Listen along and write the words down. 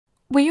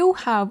We all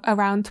have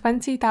around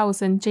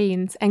 20,000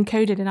 genes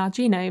encoded in our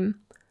genome.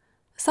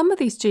 Some of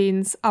these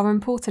genes are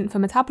important for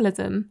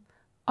metabolism,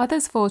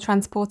 others for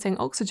transporting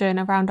oxygen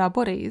around our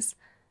bodies,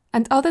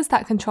 and others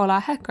that control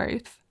our hair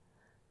growth.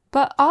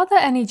 But are there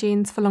any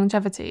genes for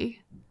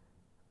longevity?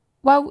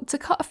 Well, to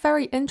cut a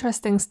very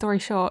interesting story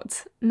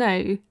short,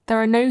 no,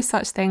 there are no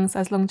such things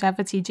as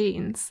longevity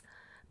genes.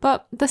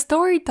 But the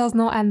story does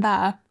not end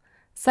there.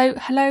 So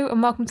hello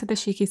and welcome to the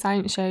Sheekey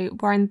Science Show,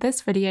 where in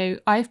this video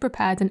I've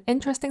prepared an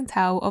interesting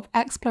tale of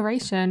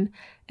exploration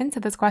into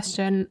this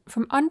question,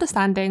 from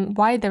understanding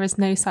why there is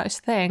no such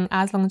thing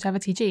as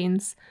longevity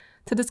genes,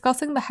 to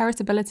discussing the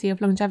heritability of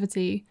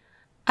longevity,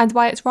 and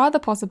why it's rather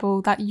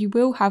possible that you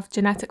will have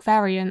genetic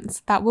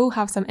variants that will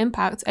have some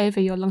impact over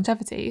your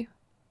longevity.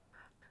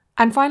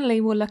 And finally,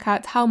 we'll look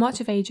at how much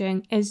of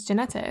aging is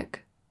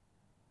genetic.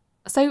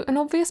 So an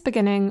obvious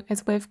beginning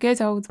is with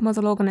good old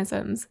model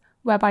organisms,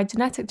 whereby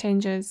genetic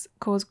changes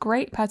cause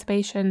great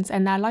perturbations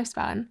in their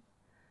lifespan.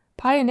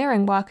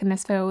 Pioneering work in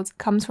this field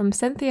comes from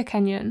Cynthia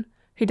Kenyon,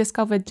 who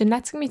discovered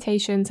genetic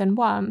mutations in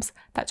worms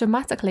that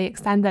dramatically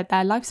extended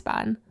their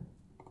lifespan.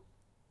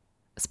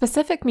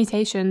 Specific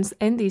mutations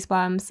in these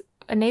worms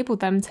enabled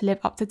them to live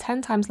up to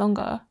 10 times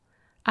longer,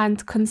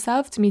 and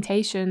conserved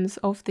mutations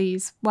of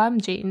these worm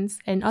genes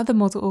in other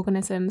model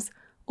organisms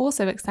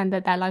also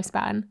extended their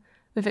lifespan,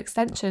 with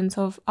extensions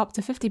of up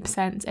to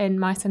 50% in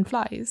mice and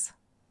flies.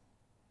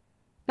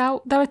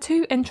 Now, there are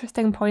two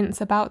interesting points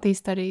about these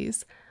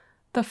studies.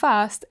 The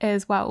first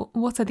is, well,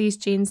 what are these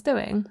genes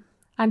doing?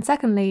 And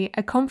secondly,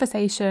 a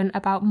conversation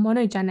about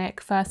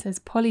monogenic versus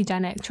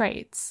polygenic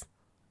traits.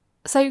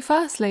 So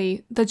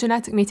firstly, the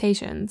genetic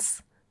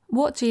mutations.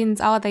 What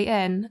genes are they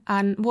in,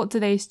 and what do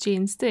those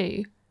genes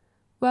do?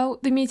 Well,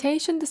 the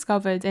mutation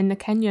discovered in the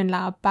Kenyon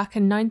lab back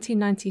in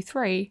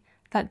 1993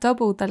 that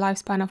doubled the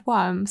lifespan of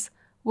worms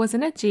was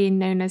in a gene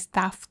known as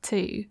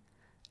DAF2.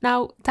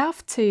 Now,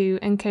 DAF2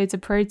 encodes a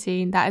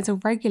protein that is a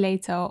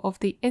regulator of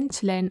the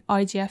insulin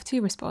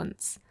IGF-2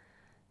 response.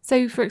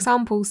 So, for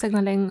example,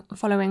 signalling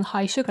following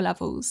high sugar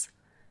levels.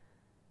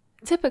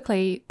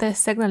 Typically, this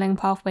signalling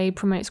pathway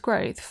promotes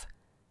growth.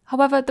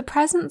 However, the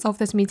presence of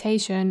this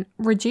mutation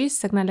reduced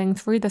signalling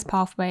through this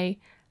pathway,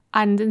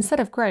 and instead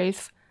of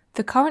growth,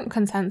 the current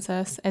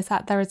consensus is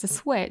that there is a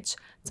switch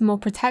to more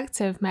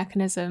protective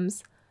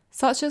mechanisms,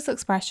 such as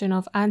expression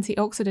of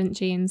antioxidant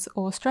genes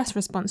or stress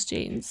response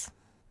genes.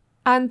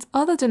 And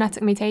other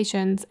genetic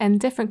mutations in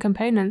different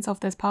components of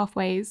these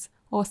pathways,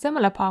 or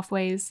similar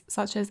pathways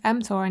such as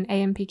mTOR and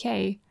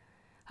AMPK,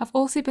 have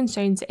also been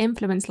shown to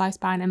influence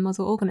lifespan in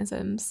model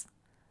organisms.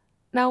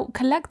 Now,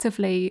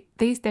 collectively,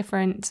 these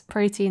different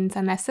proteins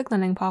and their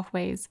signalling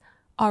pathways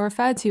are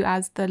referred to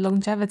as the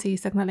longevity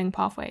signalling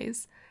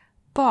pathways,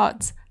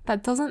 but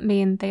that doesn't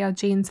mean they are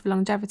genes for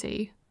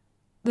longevity.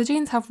 The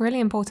genes have really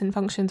important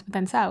functions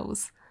within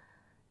cells.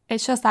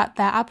 It's just that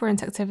their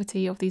aberrant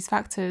activity of these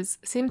factors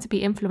seem to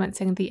be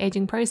influencing the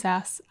aging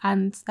process,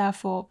 and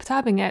therefore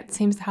perturbing it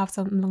seems to have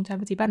some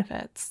longevity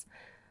benefits.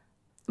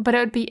 But it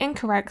would be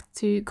incorrect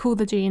to call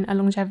the gene a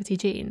longevity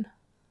gene.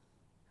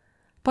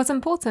 But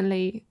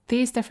importantly,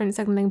 these different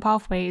signalling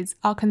pathways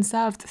are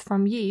conserved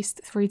from yeast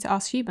through to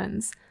us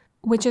humans,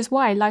 which is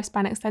why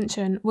lifespan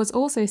extension was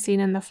also seen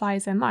in the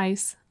flies and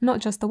mice, not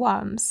just the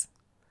worms.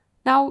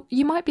 Now,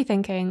 you might be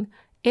thinking,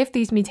 if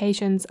these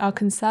mutations are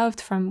conserved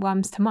from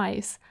worms to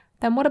mice,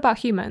 then what about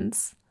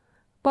humans?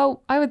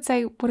 Well, I would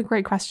say, what a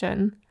great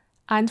question.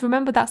 And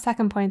remember that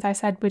second point I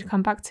said we'd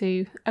come back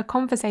to, a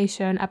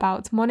conversation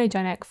about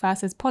monogenic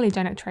versus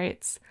polygenic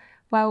traits.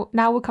 Well,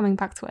 now we're coming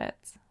back to it.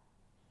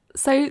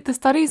 So the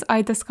studies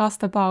I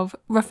discussed above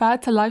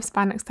referred to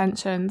lifespan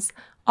extensions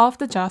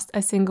after just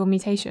a single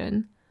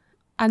mutation.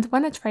 And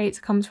when a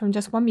trait comes from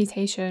just one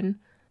mutation,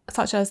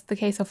 such as the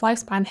case of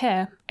lifespan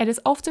here, it is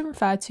often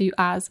referred to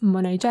as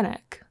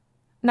monogenic.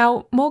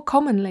 Now, more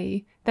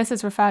commonly, this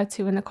is referred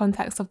to in the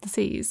context of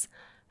disease.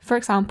 For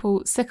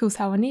example, sickle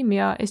cell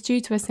anemia is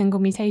due to a single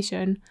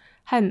mutation,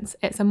 hence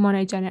it's a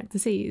monogenic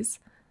disease.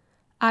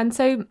 And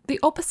so the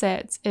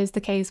opposite is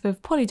the case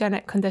with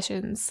polygenic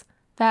conditions.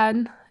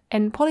 Then,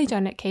 in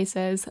polygenic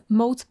cases,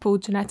 multiple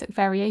genetic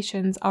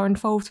variations are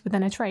involved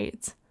within a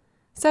trait.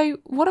 So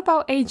what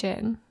about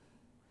aging?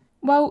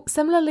 Well,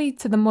 similarly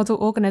to the model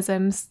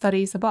organisms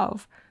studies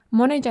above,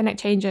 monogenic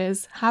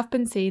changes have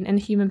been seen in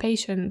human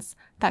patients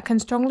that can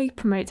strongly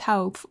promote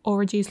health or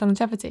reduce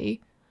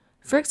longevity.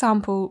 For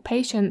example,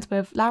 patients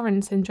with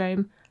Laron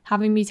syndrome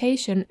have a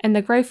mutation in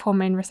the growth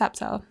hormone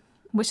receptor,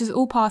 which is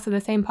all part of the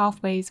same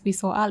pathways we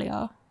saw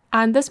earlier.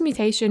 And this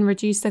mutation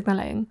reduced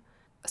signalling.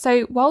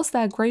 So whilst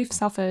their growth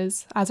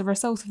suffers as a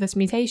result of this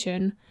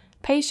mutation,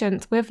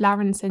 patients with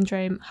Laron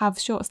syndrome have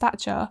short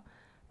stature,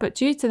 but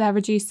due to their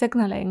reduced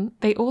signalling,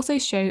 they also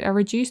show a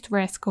reduced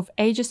risk of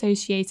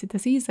age-associated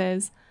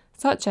diseases,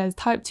 such as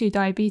type 2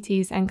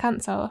 diabetes and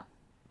cancer.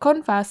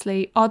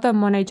 Conversely, other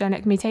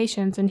monogenic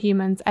mutations in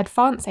humans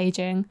advance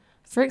aging,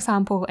 for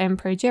example in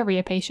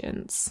progeria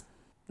patients.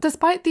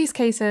 Despite these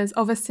cases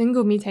of a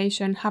single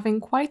mutation having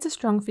quite a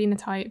strong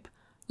phenotype,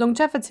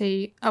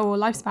 Longevity, or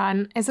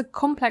lifespan, is a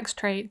complex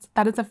trait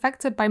that is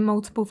affected by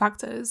multiple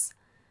factors.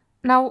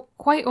 Now,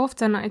 quite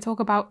often I talk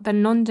about the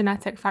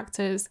non-genetic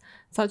factors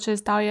such as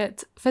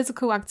diet,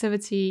 physical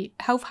activity,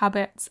 health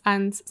habits,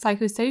 and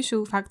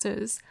psychosocial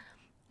factors,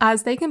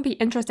 as they can be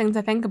interesting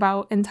to think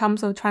about in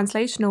terms of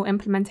translational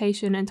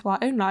implementation into our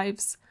own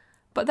lives,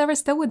 but there is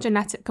still a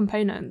genetic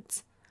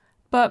component.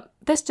 But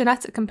this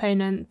genetic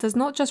component does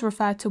not just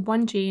refer to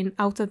one gene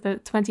out of the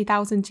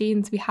 20,000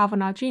 genes we have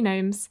on our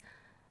genomes,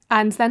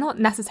 and they're not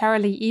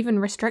necessarily even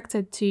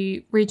restricted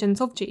to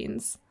regions of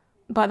genes,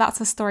 but that's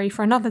a story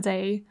for another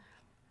day.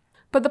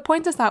 But the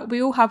point is that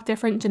we all have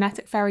different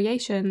genetic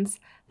variations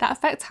that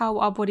affect how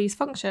our bodies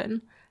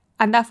function,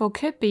 and therefore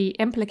could be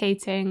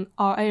implicating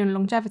our own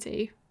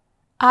longevity.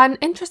 An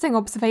interesting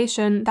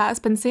observation that has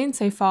been seen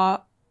so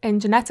far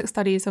in genetic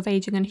studies of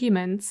aging in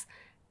humans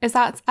is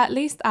that at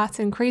least at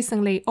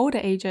increasingly older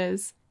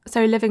ages,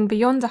 so living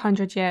beyond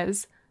 100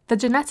 years, the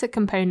genetic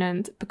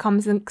component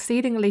becomes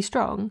exceedingly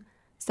strong,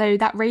 so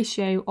that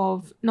ratio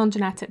of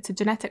non-genetic to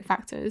genetic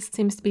factors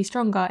seems to be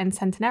stronger in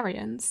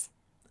centenarians.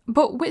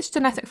 But which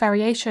genetic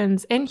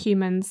variations in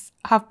humans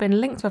have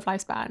been linked with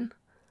lifespan?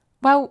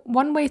 Well,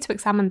 one way to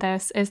examine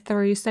this is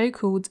through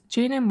so-called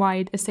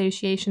genome-wide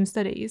association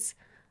studies.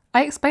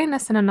 I explained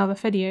this in another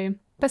video,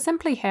 but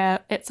simply here,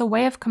 it's a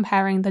way of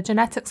comparing the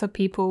genetics of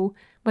people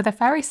with a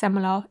very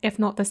similar, if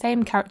not the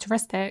same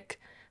characteristic,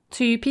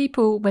 to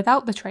people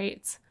without the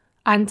traits,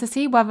 and to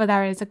see whether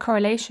there is a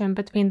correlation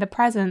between the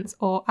presence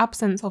or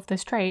absence of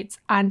this trait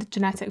and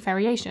genetic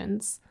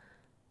variations.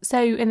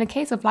 So in the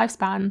case of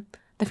lifespan,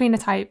 the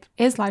phenotype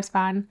is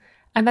lifespan,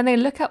 and then they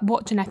look at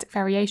what genetic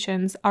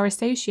variations are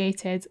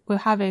associated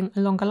with having a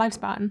longer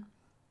lifespan.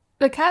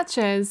 The catch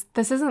is,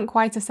 this isn't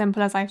quite as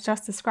simple as I've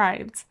just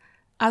described,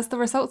 as the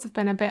results have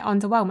been a bit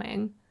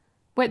underwhelming,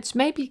 which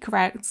may be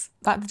correct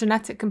that the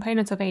genetic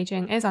component of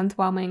aging is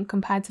underwhelming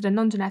compared to the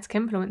non-genetic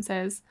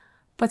influences,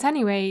 but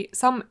anyway,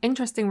 some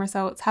interesting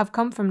results have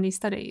come from these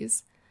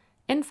studies.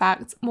 In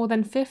fact, more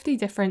than 50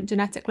 different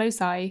genetic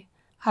loci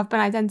have been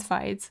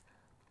identified.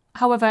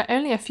 However,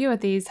 only a few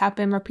of these have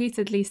been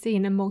repeatedly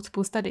seen in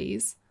multiple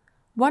studies.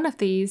 One of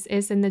these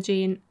is in the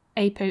gene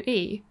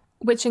ApoE,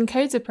 which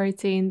encodes a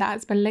protein that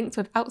has been linked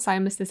with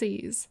Alzheimer's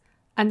disease,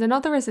 and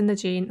another is in the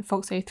gene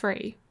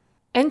FOXO3.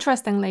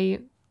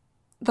 Interestingly,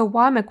 the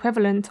worm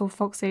equivalent of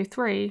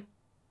FOXO3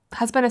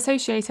 has been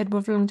associated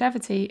with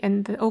longevity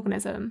in the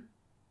organism.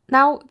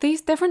 Now,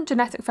 these different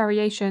genetic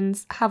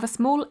variations have a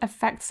small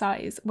effect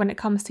size when it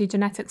comes to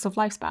genetics of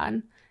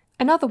lifespan.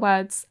 In other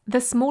words,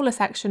 the smaller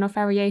section of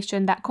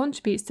variation that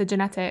contributes to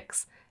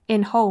genetics,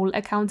 in whole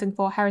accounting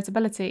for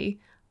heritability,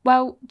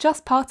 well,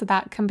 just part of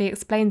that can be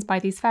explained by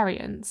these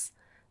variants.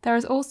 There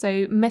is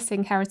also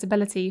missing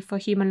heritability for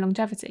human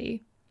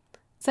longevity.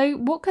 So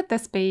what could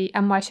this be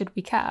and why should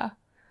we care?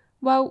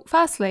 Well,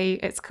 firstly,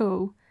 it's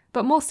cool,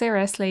 but more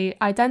seriously,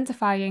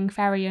 identifying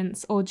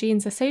variants or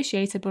genes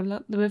associated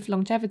with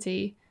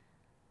longevity.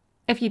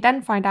 If you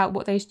then find out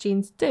what those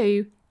genes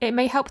do, it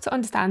may help to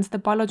understand the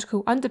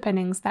biological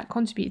underpinnings that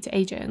contribute to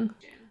aging.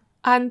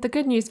 And the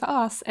good news for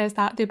us is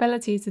that the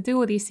ability to do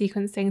all these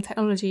sequencing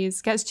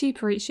technologies gets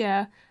cheaper each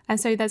year, and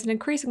so there's an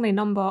increasingly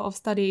number of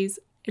studies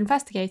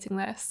investigating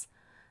this.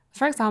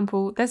 For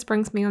example, this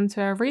brings me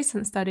onto a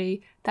recent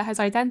study that has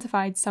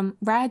identified some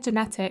rare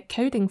genetic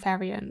coding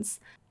variants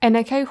in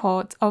a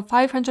cohort of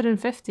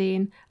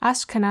 515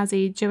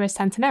 Ashkenazi Jewish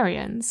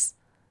centenarians.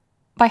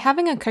 By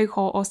having a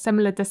cohort of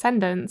similar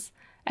descendants,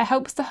 it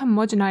helps to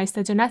homogenize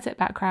the genetic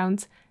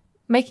background,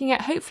 making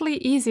it hopefully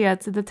easier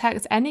to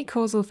detect any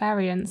causal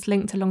variants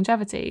linked to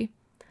longevity.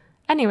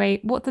 Anyway,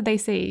 what did they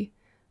see?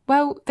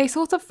 Well, they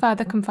sort of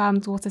further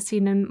confirmed what is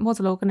seen in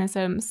model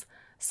organisms,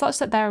 such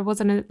that there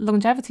was a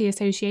longevity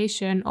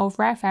association of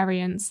rare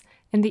variants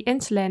in the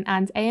insulin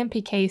and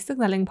AMPK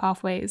signaling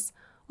pathways,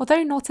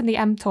 although not in the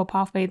mTOR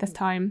pathway this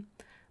time.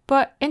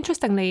 But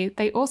interestingly,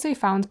 they also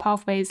found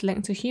pathways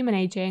linked to human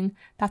aging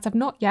that have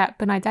not yet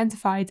been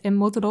identified in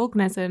model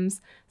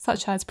organisms,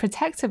 such as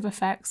protective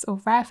effects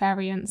of rare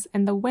variants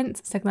in the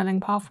Wnt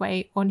signaling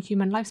pathway on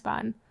human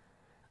lifespan.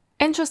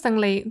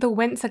 Interestingly, the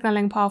Wnt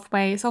signaling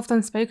pathway is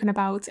often spoken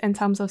about in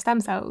terms of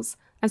stem cells,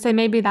 and so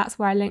maybe that's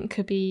where a link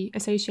could be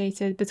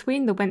associated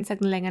between the Wnt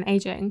signaling and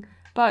aging.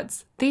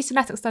 But these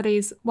genetic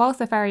studies, whilst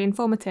they're very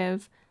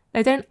informative,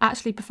 they don't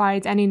actually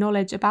provide any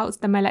knowledge about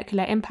the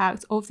molecular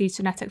impact of these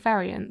genetic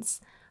variants.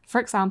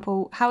 For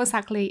example, how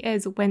exactly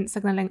is Wnt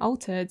signaling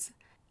altered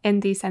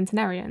in these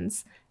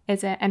centenarians?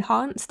 Is it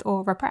enhanced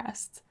or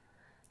repressed?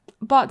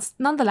 But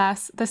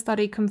nonetheless, the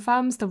study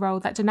confirms the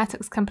role that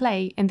genetics can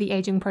play in the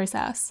aging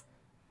process.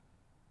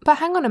 But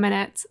hang on a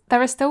minute,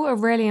 there is still a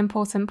really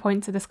important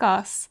point to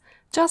discuss.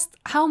 Just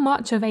how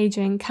much of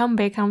aging can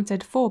be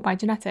accounted for by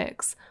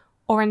genetics?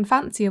 Or in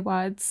fancier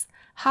words,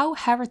 how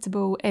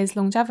heritable is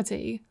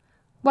longevity?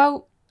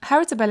 Well,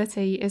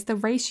 heritability is the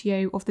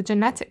ratio of the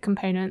genetic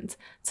component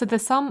to the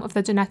sum of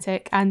the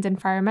genetic and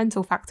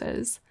environmental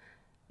factors.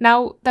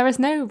 Now, there is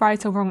no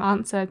right or wrong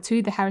answer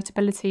to the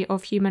heritability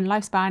of human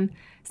lifespan,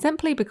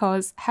 simply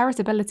because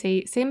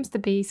heritability seems to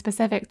be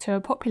specific to a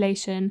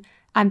population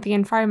and the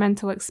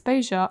environmental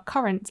exposure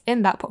current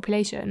in that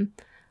population.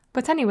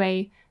 But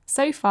anyway,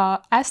 so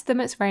far,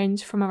 estimates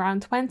range from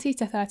around 20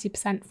 to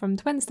 30% from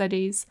twin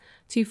studies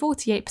to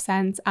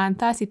 48% and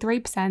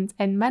 33%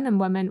 in men and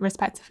women,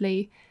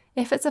 respectively,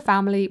 if it's a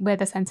family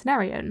with a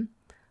centenarian.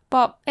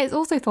 But it's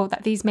also thought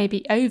that these may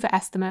be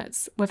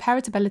overestimates, with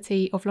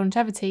heritability of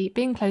longevity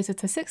being closer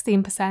to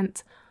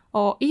 16%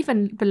 or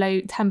even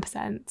below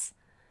 10%.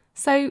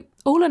 So,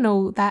 all in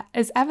all, there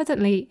is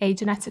evidently a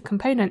genetic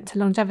component to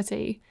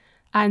longevity,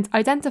 and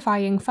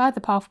identifying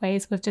further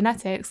pathways with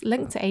genetics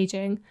linked to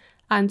aging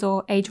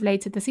and/or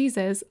age-related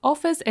diseases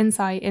offers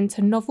insight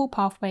into novel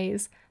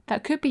pathways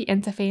that could be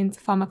intervened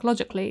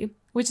pharmacologically,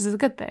 which is a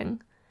good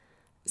thing.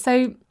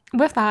 So,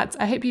 with that,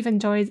 I hope you've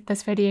enjoyed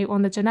this video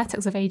on the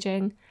genetics of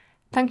aging.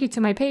 Thank you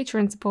to my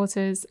Patreon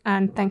supporters,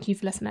 and thank you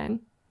for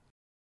listening.